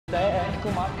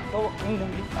kumapit ka, huwag kang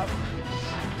lumitaw.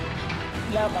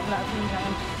 Labang natin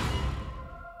yan.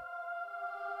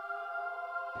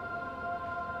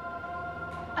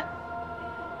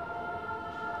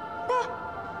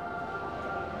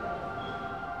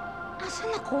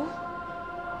 Asan ako?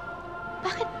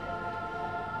 Bakit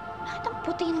ang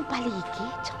puti ng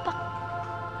paligid? Tsaka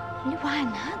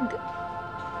liwanag.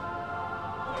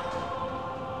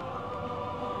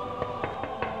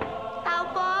 Tao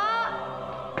po!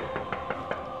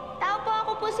 Tao po,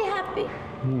 ako po si Happy.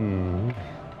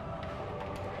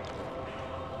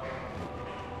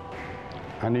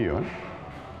 Ano yun?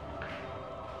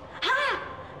 Ha?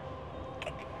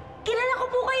 Kilala ko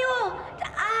po kayo!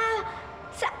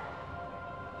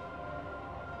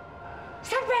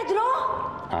 San Pedro?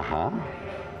 Aha.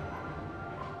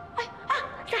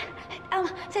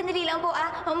 Sandali lang po,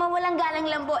 mawalang galang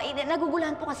lang po.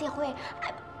 Naguguluhan po kasi ako eh.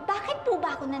 Bakit po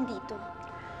ba ako nandito?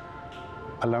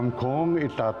 Alam kong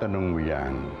itatanong mo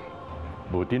yan.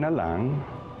 Buti na lang,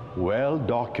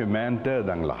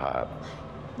 well-documented ang lahat.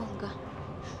 Bongga.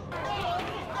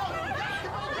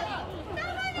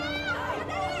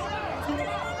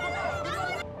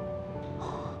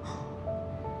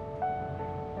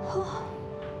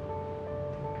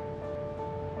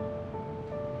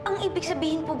 Ang ibig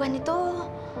sabihin po ba nito?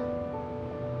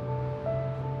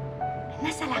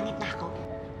 Nasa langit na ako.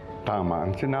 Tama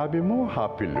ang sinabi mo,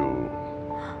 Happylou.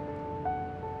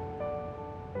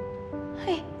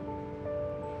 Ay.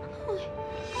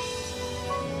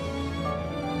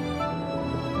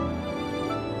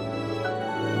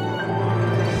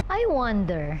 I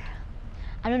wonder,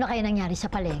 ano na kaya nangyari sa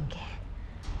palengke?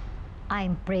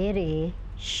 I'm pretty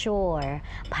sure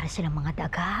para silang mga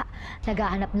daga,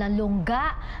 naghahanap ng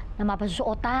lungga, na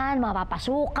mapasusuotan,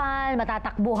 mapapasukan,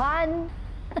 matatakbuhan.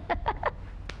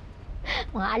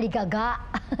 Mga aligaga.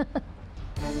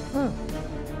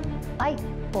 Ay,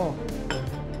 oh.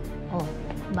 Oh,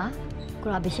 ba?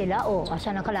 Grabe sila, oh.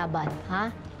 Asan ang kalaban, ha?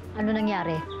 Ano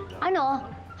nangyari? Ano?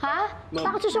 Ha?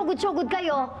 Bakit susugod-sugod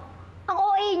kayo? Ang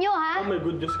OA nyo, ha? Oh, may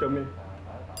good news kami.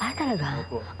 Ah, talaga?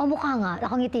 Opo. O, mukha nga.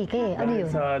 Nakangiti ka eh. Ano Dahil yun?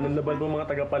 sa nanlaban po mga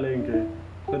taga-palengke,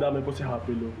 nadami po si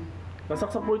Happylou.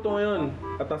 Nasaksak po ito ngayon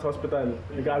at nasa ospital.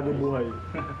 Nag-aago buhay.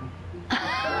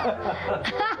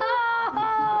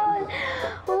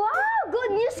 Wow!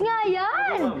 Good news nga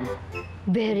yan!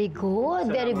 Very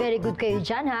good. Very, very good kayo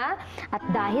dyan, ha? At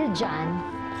dahil dyan,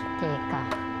 teka.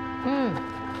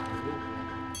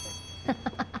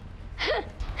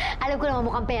 Alam ko naman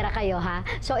mukhang pera kayo, ha?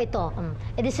 So ito,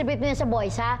 i-distribute mo yan sa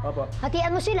boys, ha? Opo.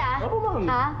 Hatian mo sila. Opo, ma'am.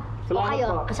 Ha? O Salamat kayo,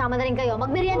 po. kasama na rin kayo.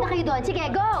 Magmerienda kayo doon. Sige,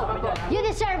 go! You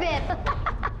deserve it!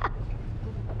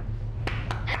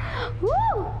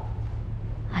 Woo!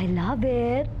 I love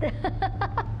it!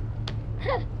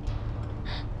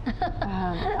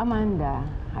 Amanda,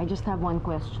 I just have one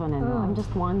question. I'm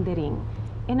just wondering,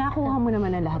 nakuha mo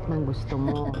naman na lahat ng gusto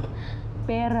mo.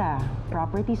 Pera,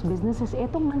 properties, businesses,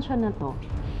 etong mansyon na to.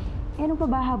 Ano pa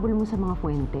ba habol mo sa mga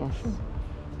Fuentes?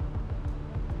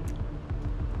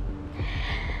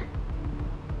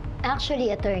 Actually,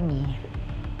 attorney,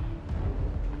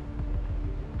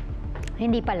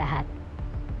 hindi pa lahat.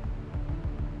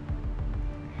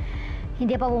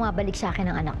 Hindi pa bumabalik sa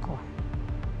akin ang anak ko.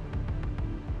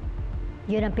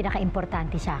 Yun ang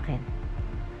pinaka-importante sa akin.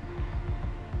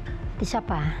 At isa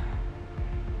pa,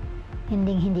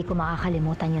 hindi ko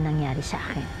makakalimutan yung nangyari sa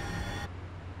akin.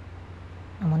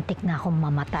 Namuntik na akong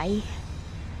mamatay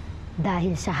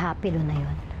dahil sa Happylou na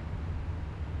yun.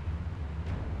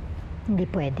 Hindi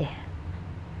pwede.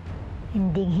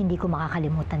 Hindi ko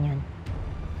makakalimutan yun.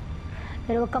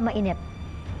 Pero huwag kang mainip.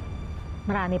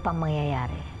 Marami pang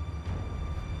mangyayari.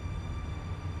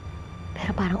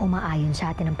 Pero parang umaayon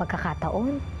sa atin ang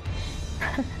pagkakataon.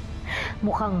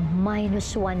 Mukhang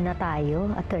 -1 na tayo,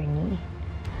 attorney.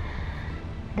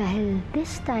 Dahil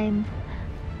this time,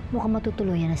 mukhang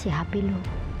matutuluyan na si Happylou.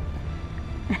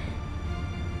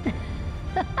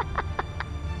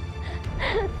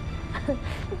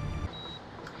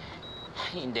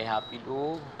 Inday,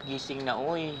 Happylou. Gising na,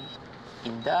 uy.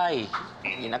 Inday,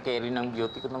 hindi na carry ng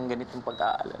beauty ko ng ganitong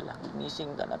pag-aalala.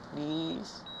 Gising ka na,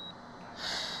 please.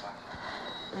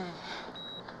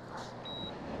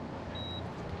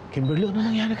 Kimberly, ano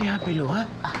nangyari kay Happylou, ha?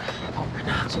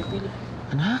 Anak, Sir Philip.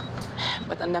 Anak?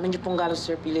 Ba't ang dami niyo pong galos,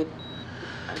 Sir Philip?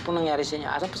 Ano pong nangyari sa inyo?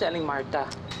 Asan po si Aling Marta?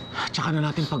 Tsaka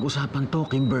na natin pag-usapan to,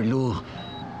 Kimberly.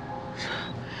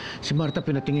 Si Marta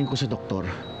pinatingin ko sa doktor.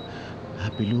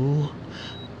 Happylou.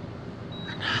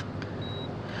 Anak.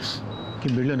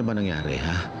 Kimberly, ano ba nangyari,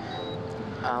 ha?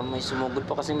 May sumugod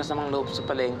po kasing masamang loob sa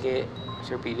palengke,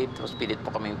 Sir Philip. Tapos pilit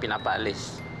po kami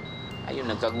pinapaalis. Ayun,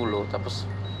 nagkagulo. Tapos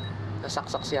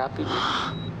nasaksak si Happylou.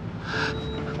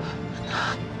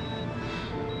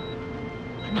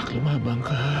 Anak, lumabang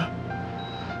ka, ha?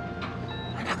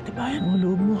 Anak, tibayan mo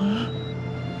loob mo, ha?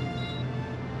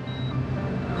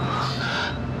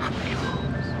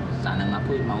 Sana nga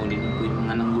po, mahulin po yung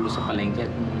mga nanggulo sa palengke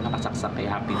at nakasaksak kay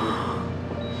Happylou.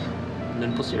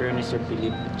 Doon po si Ernest, Sir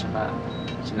Philip, at saka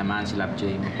sinamahan si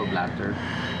Lovejoy magpa-blatter.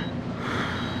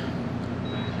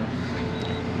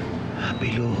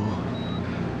 Happylou,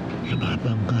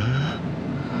 lumabang ka, ha?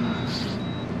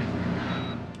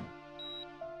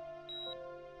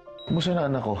 Kumusta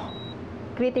na anak ko?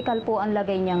 Critical po ang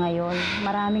lagay niya ngayon.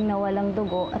 Maraming nawalang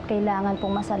dugo at kailangan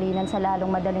pong masalinan sa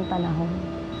lalong madaling panahon.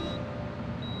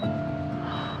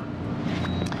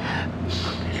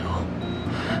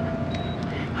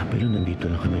 Happylou,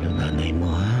 nandito lang kami ng nanay mo,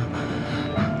 ha?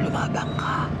 Lumabang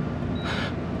ka.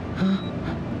 Ha?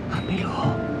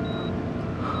 Happylou.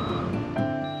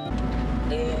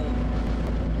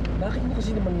 Bakit mo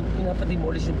kasi naman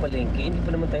pinapademolish yung palengke? Hindi pa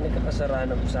naman tayo nagkakasaraan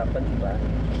ng usapan, di ba?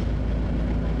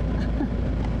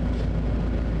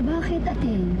 Bakit,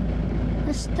 Ating?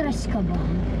 Na-stress ka ba?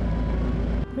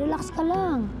 Relax ka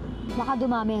lang. Baka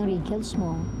dumami ang wrinkles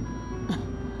mo.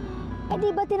 Eh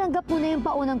di ba tinanggap mo na yung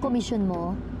paunang komisyon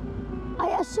mo? I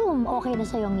assume okay na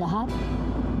sa'yo ang lahat?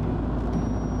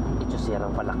 Ito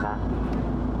sirang palaka.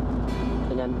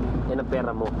 Yan ang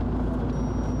pera mo.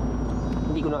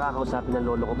 Hindi ko nakakausapin ng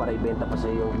lolo ko para ibenta pa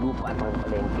sa'yo yung lupa at ang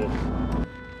palengke.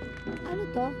 Ano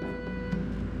to?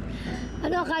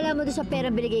 Ano akala mo doon sa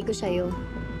perang binigay ko sa'yo?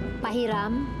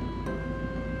 Pahiram?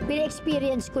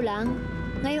 Pina-experience ko lang?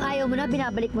 Ngayong ayaw mo na,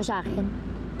 binabalik mo sa akin?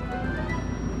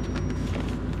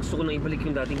 Gusto ko nang ibalik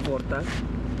yung dating porta.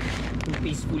 Yung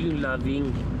peaceful, yung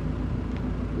loving.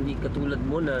 Hindi katulad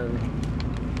mo na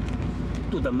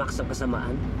to the max ang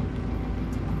kasamaan.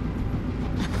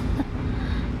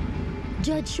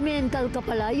 Judgmental ka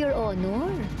pala, Your Honor.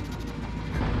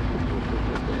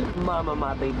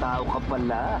 Mamamatay tao ka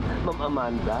pala, Ma'am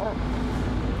Amanda.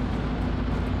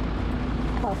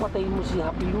 Papatayin mo si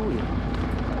Happylou eh.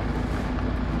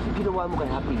 Yung ginawa mo kay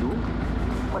Happylou,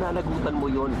 pananagutan mo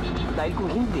yon. Dahil kung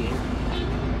hindi...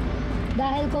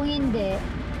 Dahil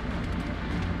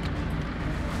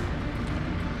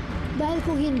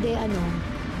kung hindi, ano?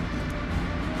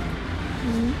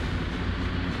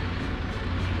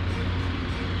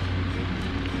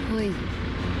 Hoy,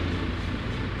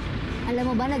 alam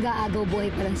mo ba nag-aagaw buhay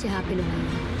pa lang si Happylou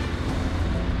ngayon?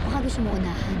 Baka gusto mo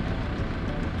unahan.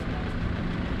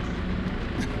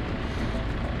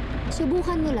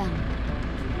 Subukan mo lang.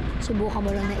 Subukan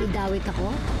mo lang na idawit ako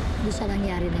doon sa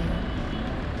nangyari na yun.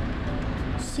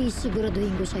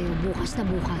 Sisiguraduhin ko sa'yo bukas na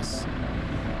bukas.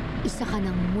 Isa ka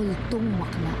ng multong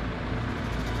makla.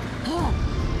 Ha!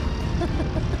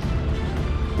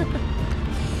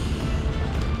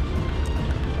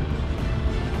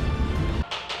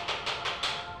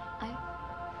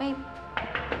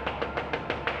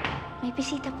 May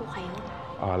bisita po kayo?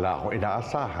 Wala akong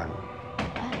inaasahan.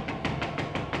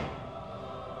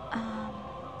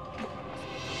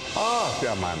 Si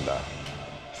Amanda.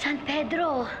 San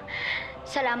Pedro,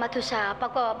 salamat ho sa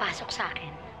pagpapasok sa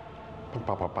akin.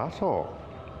 Pagpapapasok?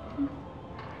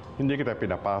 Hindi kita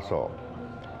pinapasok.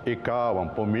 Ikaw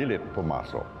ang pumilit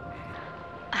pumasok.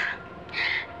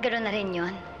 Ganoon na rin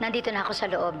yun. Nandito na ako sa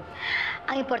loob.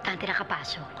 Ang importante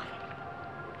nakapasok.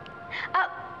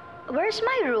 Where's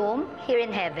my room here in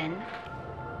heaven?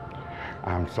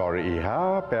 I'm sorry,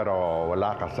 Iha, pero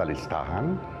wala ka sa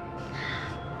listahan.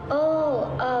 Oh,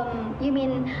 you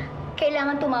mean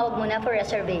kailangan tumawag muna for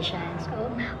reservations? Oh,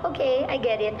 okay, I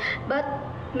get it. But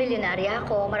milyonarya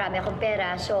ako, marami akong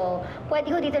pera, so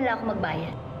pwede ko dito na ako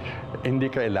magbayad.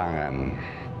 Hindi kailangan.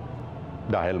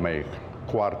 Dahil may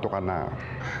kwarto ka na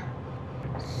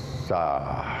sa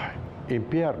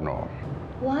impyerno.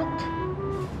 What?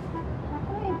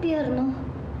 Ano impyerno?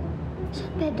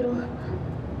 San Pedro?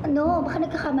 No, baka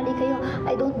nagkakamali kayo.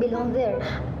 I don't belong there.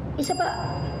 Isa pa,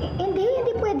 hindi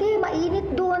pwede.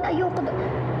 Mainit doon. Ayoko doon.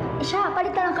 Siya,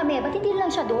 palit na lang kami. Ba't hindi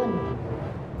lang siya doon?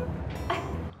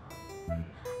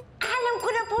 Alam ko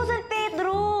na po, San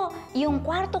Pedro! Yung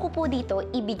kwarto ko po dito,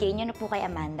 ibigay niyo na po kay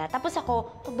Amanda. Tapos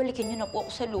ako, pabalikin niyo na po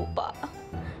ako sa lupa.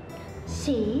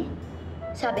 See?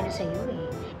 Sabi na sa'yo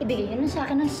eh. Ibigay niyo na sa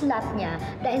akin ang slot niya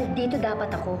dahil dito dapat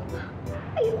ako.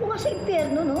 Ayoko nga sa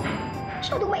impyerno, no?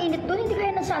 Masyadong mainit doon. Hindi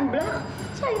kaya ng sunblock.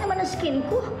 Sayang naman ang skin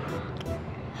ko.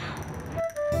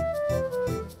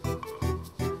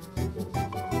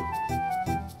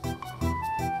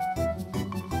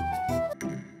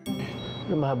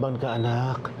 Lumaban ka,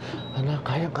 anak. Anak,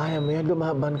 kaya-kaya mo yan.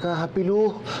 Lumaban ka,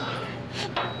 Happylou.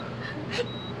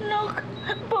 Nak,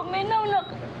 paminaw,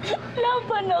 nak.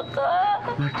 Laban anak ka.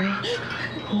 Marta?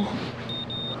 Oh.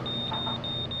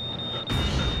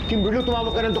 Kimberly,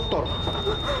 tumawag ka ng doktor.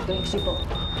 Thanks po.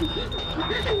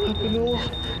 Happylou.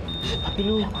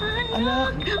 Happylou.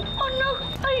 Anak. Anak,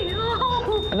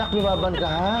 ayaw. Anak, lumaban ka,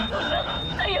 ha?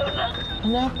 Ayaw na.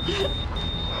 Anak.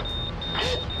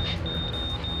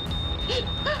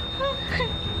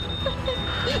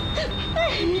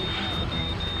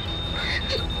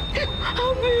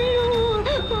 Happylou.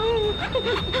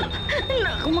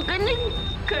 Anak, makanig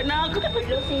ka na ako.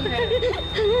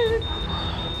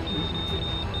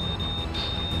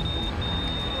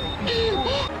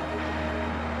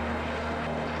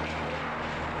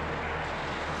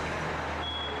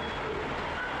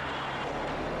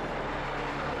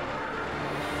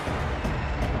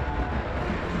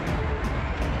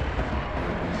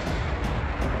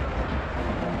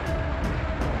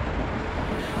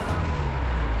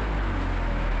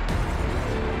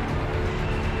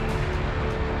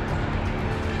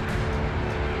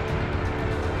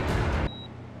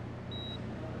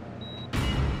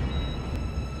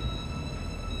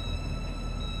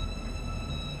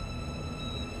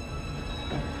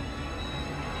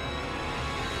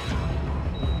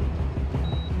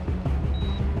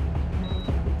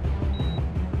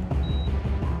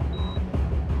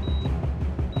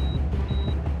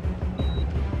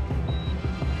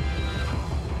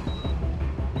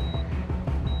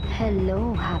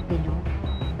 Hello, Happylou.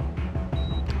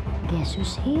 Guess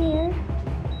who's here?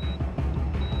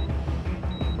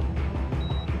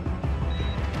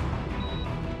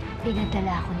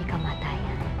 Pinadala ako ni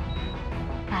Kamatayan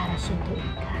para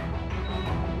sunduin ka.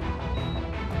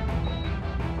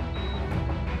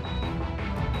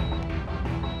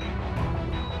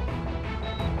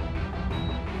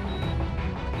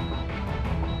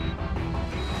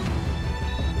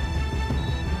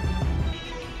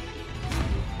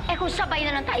 Kung sabay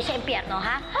na lang tayo sa impyerno,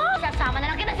 ha? Sasama na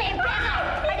lang kita